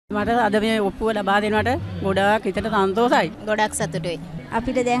මට අද මේ ඔප්පුව ලබා දෙනවට ගොඩාක් හිතට සන්තෝෂයි. ගොඩක් සතුටුයි.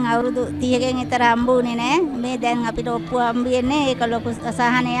 අපිට දැන් අවුරුදු 30කින් විතර හම්බුනේ නෑ. මේ දැන් අපිට ඔප්පුව හම්බෙන්නේ ඒක ලොකු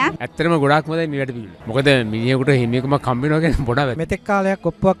අසහනයක්. ඇත්තටම ගොඩාක් මොදයි මේ වැඩ පිළිවෙල. මොකද මිනිහෙකුට හිමියකමක් හම්බ වෙනවා කියන්නේ පොඩක්. මෙතෙක් කාලයක්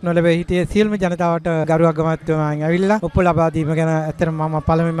ඔප්පුවක් නොලැබී සිටියේ සියලුම ජනතාවට ගරු අගමැතිතුමාන් ඇවිල්ලා ඔප්පු ලබා දීම ගැන ඇත්තටම මම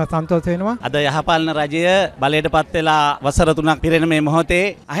පළමුවෙන්ම සන්තෝෂ වෙනවා. අද යහපාලන රජය බලයටපත් වෙලා වසර 3ක් පිරෙන මේ මොහොතේ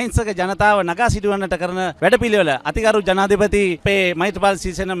අහිංසක ජනතාව නගා සිටුවන්නට කරන වැඩපිළිවෙල අතිගරු ජනාධිපති අපේ මෛත්‍රීපාල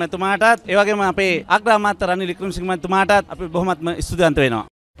සිරිසේන මැතිතුමාටත් ඒ වගේම අපේ අග්‍ර අමාත්‍ය රනිල් වික්‍රමසිංහ මැතිතුමාටත් අපි බොහොමත්ම ස්තුතිවන්ත වෙනවා.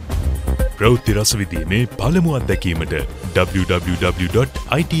 ප්‍රවෘත්ති රසවිදීමේ පළමු අත්දැකීමට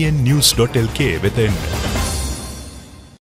www.itnnews.lk වෙත එන්න.